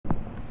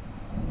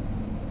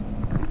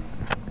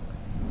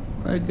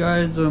Alright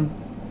guys, welcome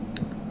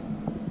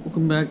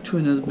back to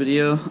another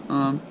video.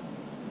 I'm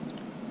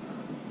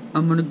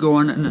gonna go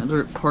on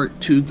another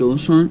part 2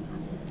 ghost hunt.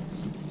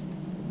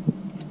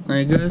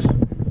 Alright guys,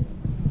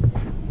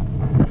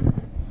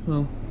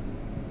 so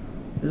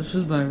this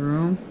is my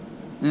room,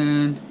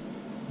 and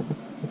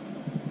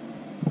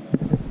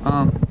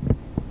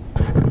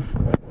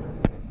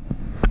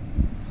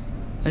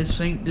I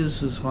think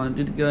this is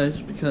haunted, guys,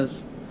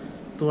 because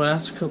the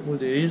last couple of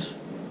days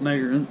my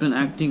room's been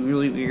acting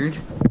really weird.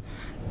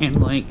 And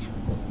like,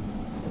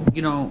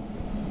 you know,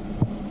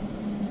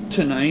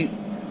 tonight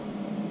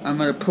I'm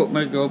gonna put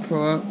my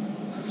GoPro up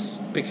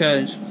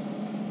because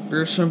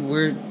there's some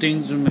weird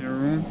things in my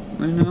room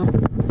right now.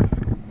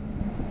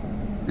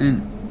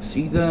 And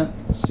see that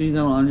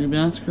laundry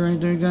basket right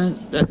there, guys?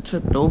 That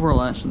tipped over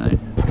last night.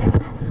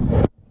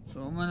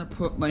 So I'm gonna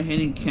put my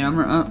hidden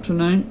camera up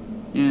tonight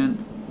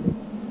and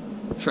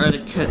try to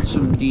catch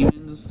some demons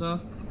and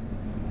stuff.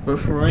 But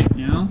for right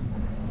now,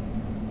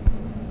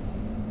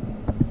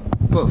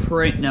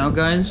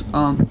 guys,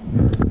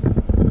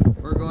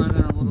 we're going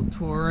on a little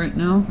tour right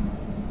now.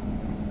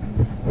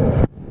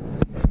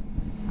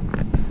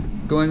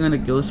 Going on a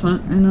ghost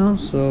hunt right now,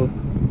 so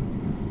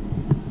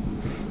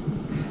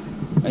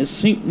I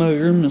think my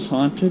room is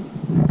haunted.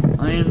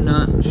 I am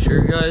not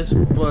sure, guys,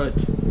 but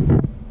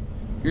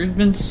there's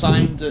been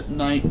signs at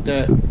night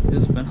that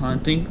it's been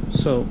haunting.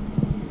 So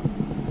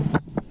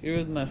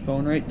here's my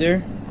phone right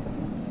there.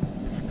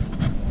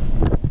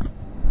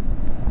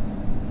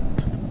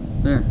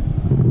 There.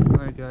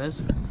 Alright guys.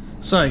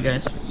 Sorry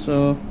guys.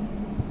 So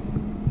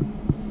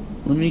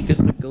let me get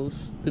the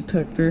ghost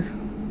detector.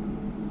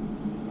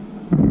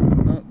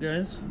 Oh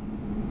guys.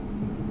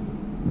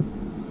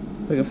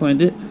 If I can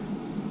find it.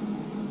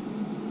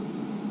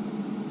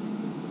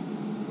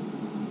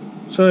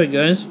 Sorry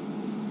guys.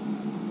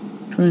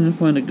 Trying to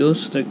find a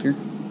ghost detector.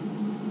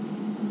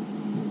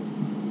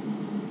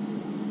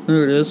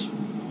 There it is.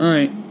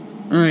 Alright.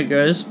 Alright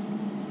guys.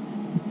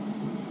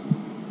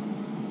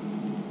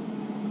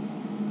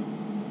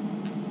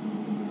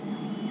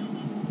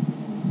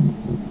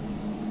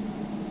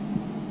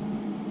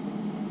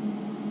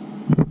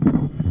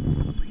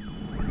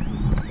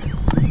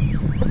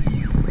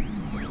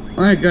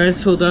 Alright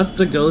guys, so that's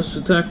the ghost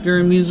detector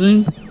I'm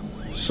using.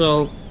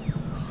 So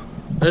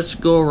let's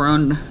go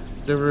around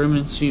the room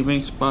and see if I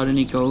can spot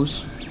any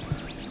ghosts.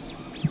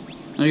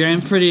 Okay,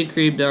 I'm pretty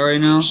creeped out right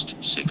now.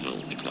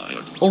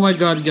 Oh my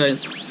god,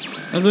 guys.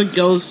 There's a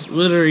ghost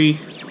literally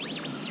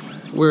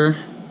where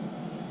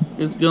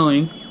it's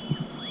going.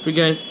 If you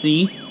guys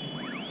see.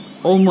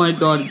 Oh my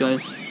god,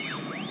 guys.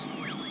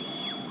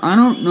 I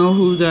don't know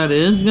who that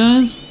is,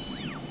 guys.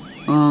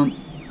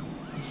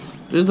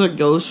 There's a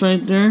ghost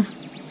right there.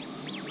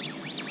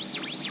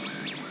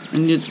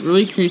 And it's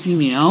really creeping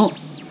me out.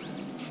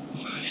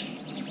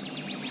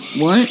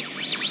 What?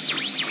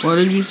 What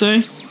did you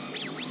say?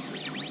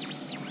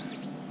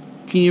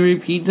 Can you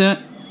repeat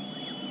that?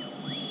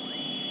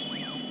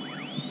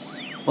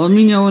 Let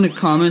me know in the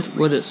comments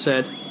what it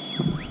said.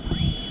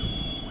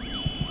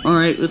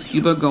 Alright, let's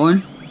keep on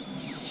going.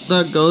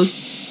 That goes.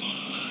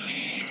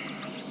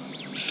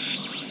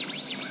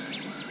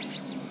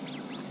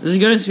 Did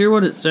you guys hear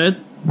what it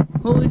said?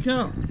 Holy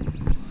cow.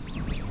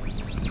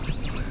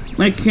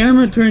 My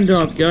camera turned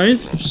off,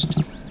 guys.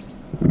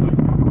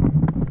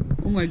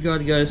 Oh my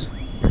god, guys.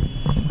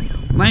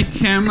 My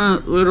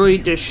camera literally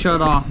just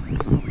shut off.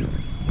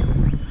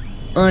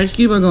 Alright, let's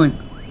keep on going.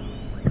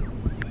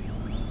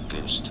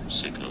 Ghost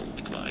signal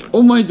acquired.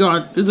 Oh my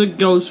god, there's a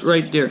ghost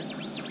right there.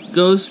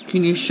 Ghost,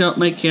 can you shut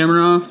my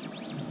camera off?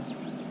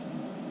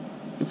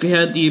 If you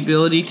had the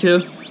ability to.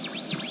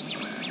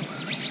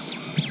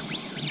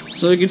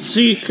 So I can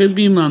see it could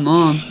be my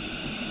mom.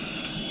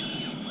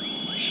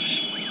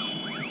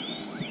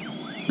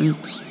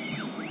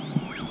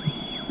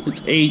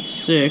 It's age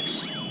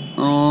 6.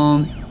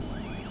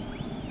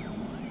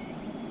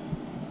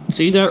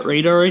 See that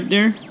radar right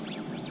there?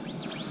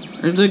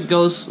 There's a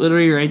ghost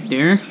literally right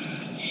there.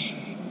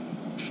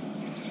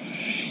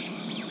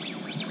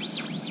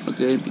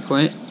 Okay, be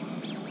quiet.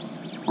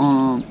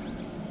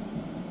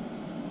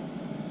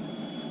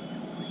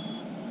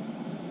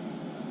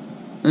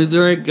 Is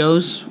there a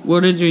ghost?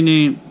 What is your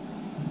name?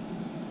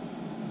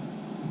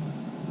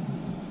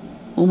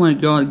 Oh my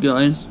god,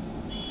 guys.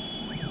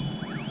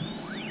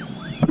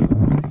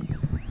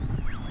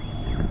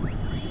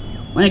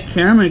 My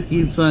camera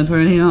keeps on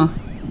turning off.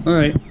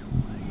 Alright.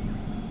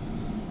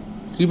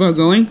 Keep on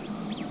going.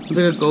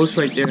 There's a ghost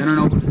right there. I don't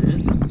know what it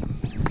is.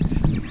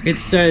 It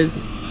says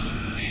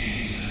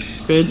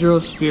Federal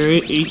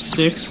Spirit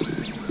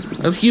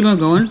H6. Let's keep on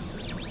going.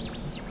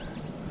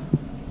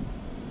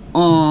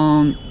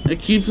 It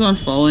keeps on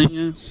following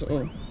us,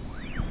 so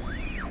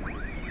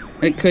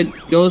it could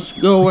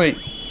ghost go away.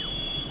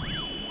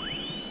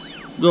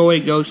 Go away,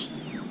 ghost.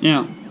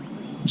 Now.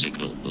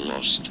 Signal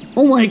lost.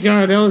 Oh my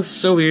god, that was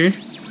so weird.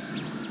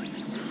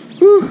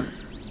 Whew.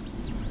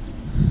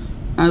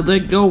 I was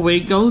like, go away,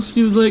 ghost.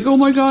 He was like, oh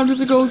my god, there's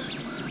a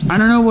ghost. I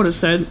don't know what it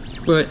said,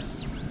 but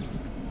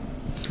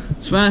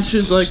Smash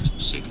is like,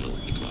 signal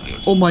acquired.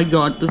 Oh my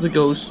god, there's a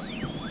ghost.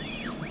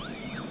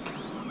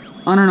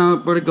 I don't know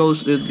where the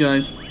ghost is,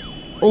 guys.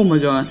 Oh my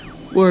god.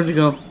 Where'd it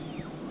go?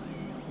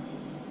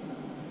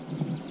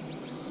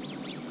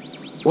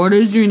 What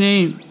is your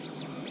name?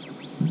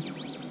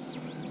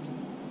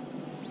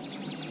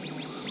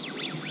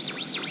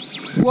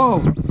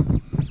 Whoa.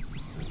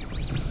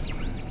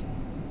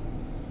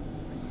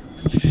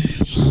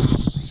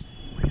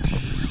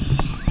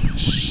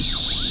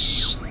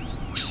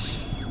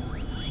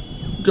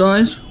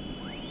 Guys,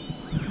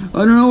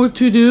 I don't know what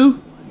to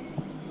do.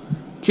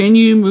 Can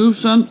you move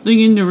something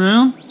in the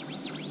room?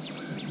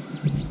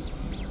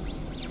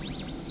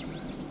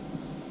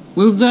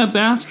 Move that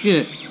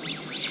basket.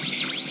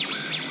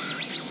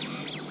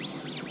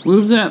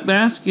 Move that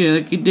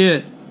basket like you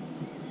did.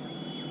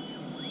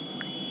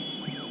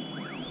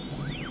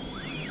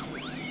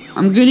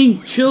 I'm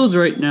getting chills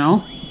right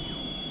now.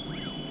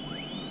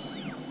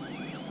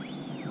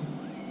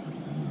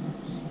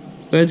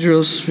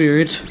 Bedroll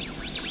spirit.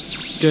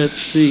 Let's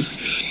see.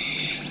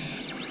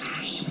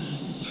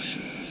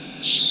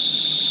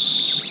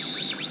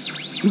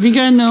 If you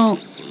guys know,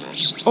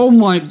 oh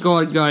my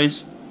god,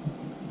 guys.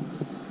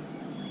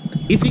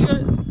 If you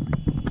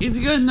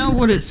guys know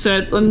what it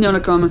said, let me know in the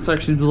comment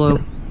section below.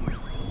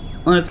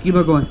 I'll have to keep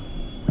on going.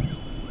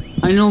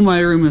 I know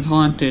my room is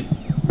haunted.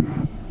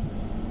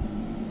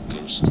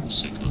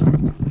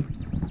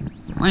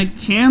 My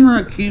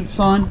camera keeps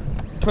on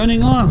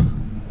turning off.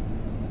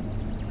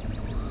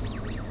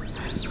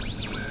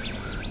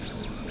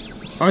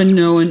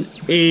 Unknown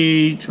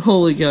age.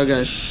 Holy cow,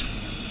 guys.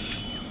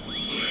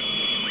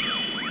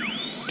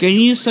 Can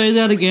you say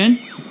that again?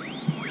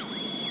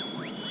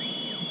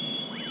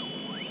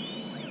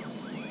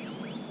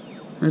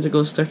 Where's the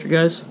ghost detector,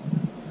 guys?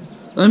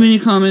 Let me in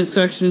the comment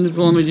section if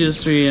you want me to do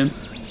this 3 AM.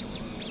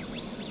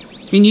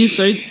 Can you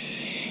say...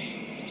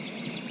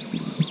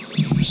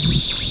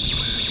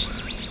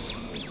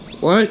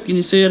 What? Can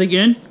you say that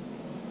again?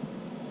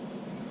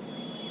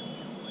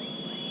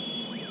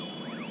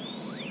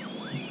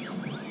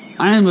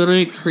 I am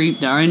literally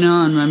creeped out right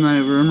now. I'm in my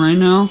room right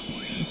now.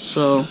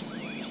 So...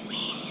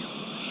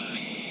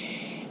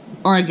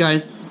 Alright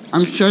guys,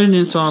 I'm shutting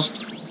this off.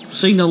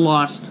 Signal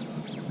lost.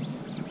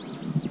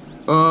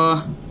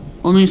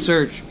 Let me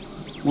search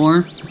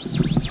more.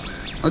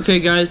 Okay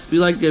guys, if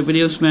you like the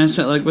video, smash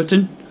that like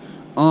button.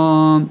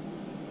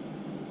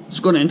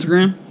 Let's go to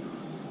Instagram.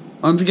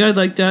 If you guys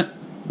like that,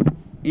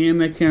 and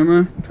my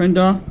camera turned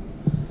off,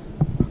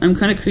 I'm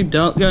kind of creeped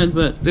out, guys,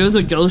 but there's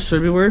a ghost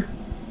everywhere.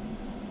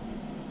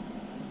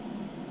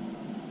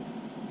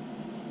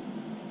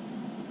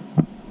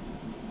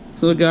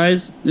 So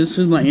guys, this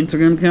is my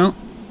Instagram account.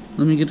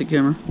 Let me get the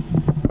camera.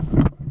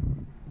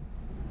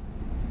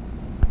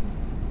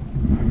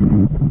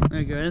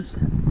 Alright guys,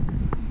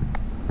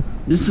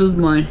 this is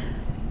my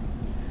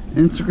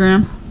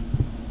Instagram.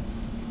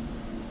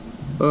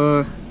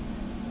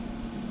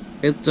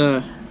 It's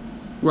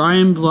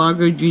Ryan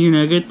Vlogger Junior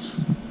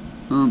Nuggets.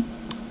 And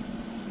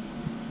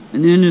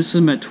then this is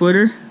my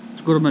Twitter.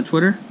 Let's go to my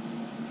Twitter.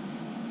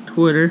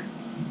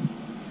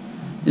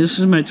 This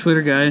is my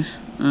Twitter, guys.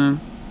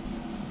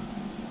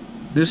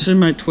 This is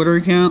my Twitter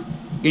account,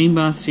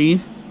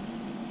 GameBossC.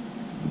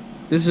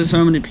 This is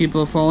how many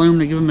people are following. I'm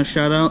gonna give him a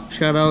shout out.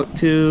 Shout out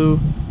to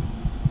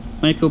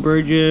Michael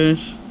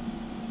Burgess.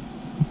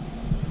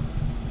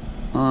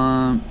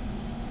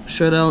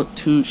 Shout out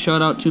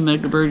to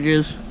Michael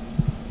Burgess.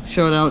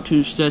 Shout out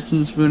to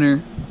Stetson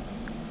Spooner.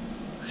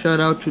 Shout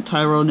out to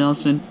Tyrell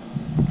Nelson.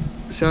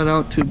 Shout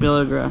out to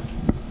Billy Graff.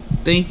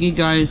 Thank you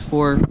guys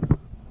for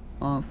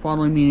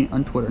following me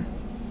on Twitter.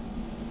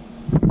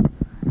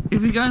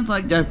 If you guys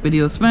like that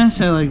video, smash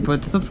that like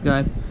button,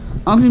 subscribe.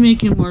 I'll be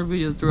making more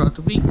videos throughout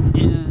the week,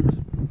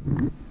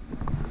 and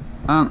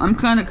I'm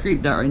kind of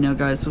creeped out right now,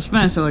 guys. So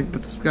smash that like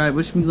button, subscribe.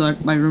 Wish me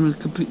luck. My room is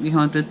completely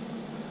haunted,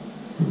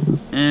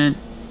 and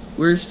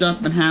weird stuff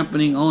been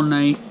happening all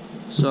night.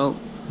 So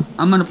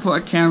I'm gonna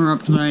put a camera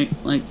up tonight.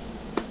 Like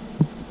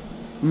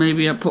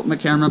maybe I'll put my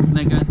camera up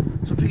tonight, guys.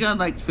 So if you guys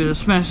like this video,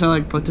 smash that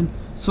like button,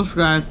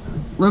 subscribe.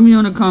 Let me know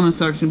in the comment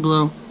section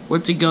below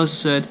what the ghost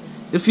said.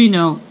 If you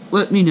know,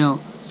 let me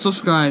know.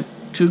 Subscribe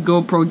to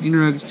GoPro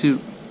Junior Nuggets 2.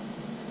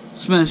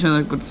 Smash that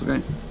like button,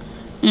 subscribe.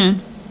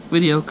 And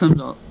video comes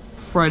out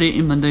Friday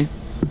and Monday.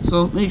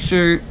 So make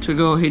sure to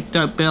go hit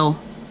that bell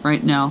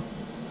right now.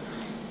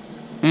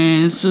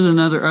 And this is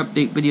another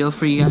update video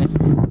for you guys.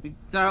 Like,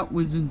 that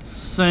was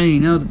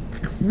insane. That was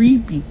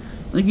creepy.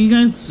 Like you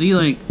guys see,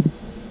 like,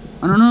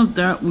 I don't know if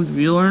that was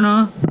real or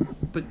not.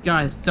 But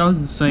guys, that was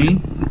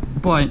insane.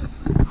 But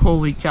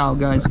holy cow,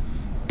 guys.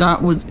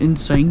 That was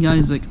insane,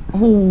 guys. Like,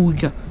 holy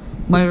cow.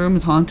 My room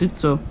is haunted,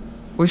 so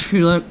wish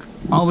you luck.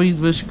 Always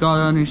wish God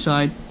on your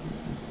side.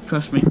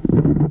 Trust me.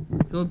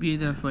 He'll be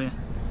there for you.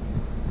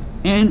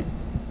 And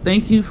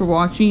thank you for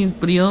watching this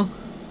video.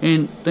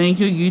 And thank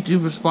you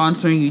YouTube for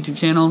sponsoring YouTube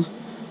channels.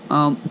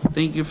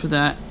 Thank you for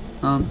that.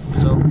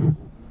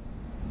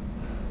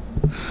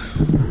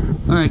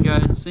 Alright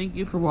guys, thank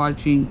you for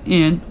watching.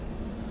 And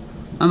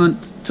I'm gonna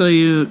tell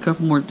you a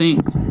couple more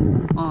things.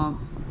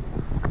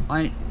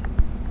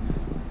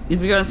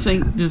 if you guys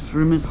think this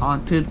room is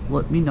haunted,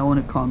 let me know in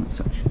the comment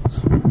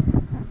sections.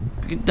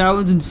 That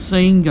was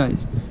insane, guys.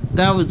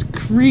 That was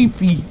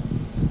creepy.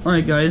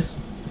 Alright, guys.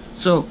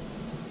 So,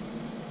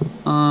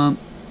 I'm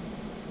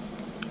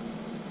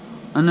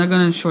not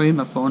gonna show you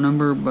my phone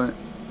number, but,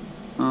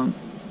 I'm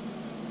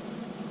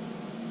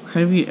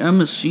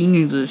a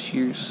senior this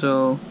year,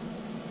 so,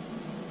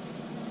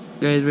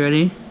 you guys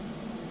ready?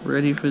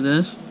 Ready for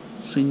this?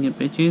 Senior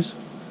pictures?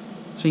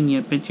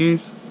 Senior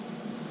pictures?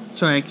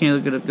 Sorry, I can't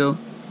look it up, go.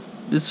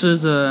 This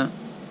is,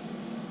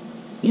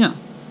 yeah.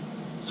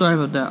 Sorry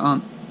about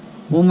that.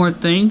 One more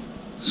thing.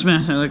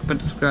 Smash that like button,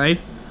 subscribe.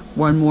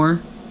 One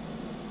more.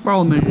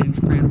 Follow me on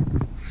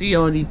Instagram. See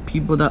all these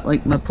people that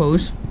like my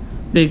posts.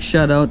 Big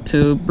shout out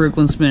to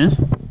Brooklyn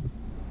Smith.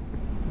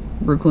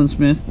 Brooklyn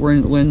Smith,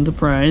 win the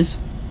prize.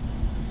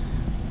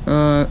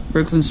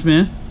 Brooklyn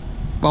Smith.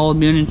 Follow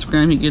me on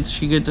Instagram.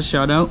 She gets a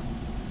shout out.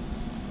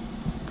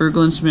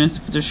 Brooklyn Smith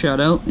gets a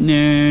shout out. And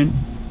then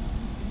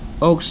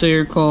Oak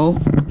Sayer Cole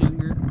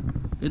Younger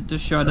gets a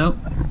shout out.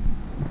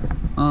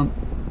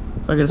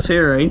 If I can say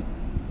it right.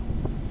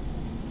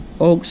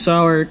 Oak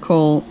Sour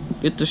Cole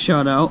get the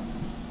shout out.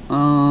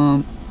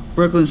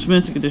 Brooklyn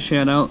Smith get the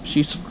shout out.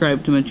 She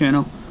subscribed to my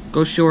channel.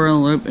 Go show her a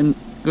love and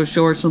go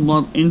show her some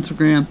love.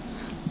 Instagram,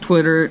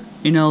 Twitter,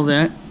 and all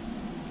that.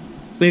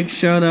 Big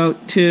shout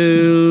out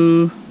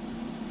to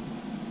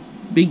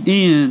Big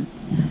Dan.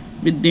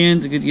 Big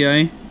Dan's a good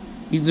guy.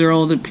 These are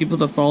all the people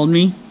that followed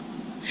me.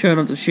 Shout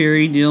out to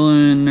Sherry,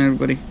 Dylan, and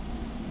everybody.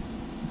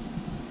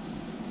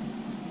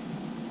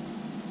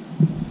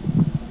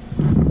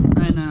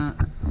 And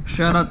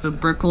shout out to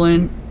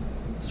Brooklyn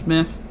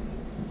Smith.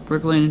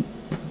 Brooklyn.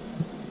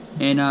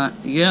 And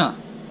yeah.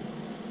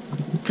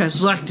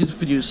 Guys, like this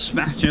video,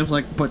 smash that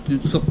like button,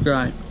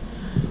 subscribe.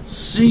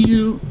 See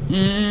you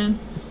in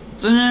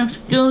the next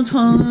ghost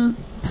hunt.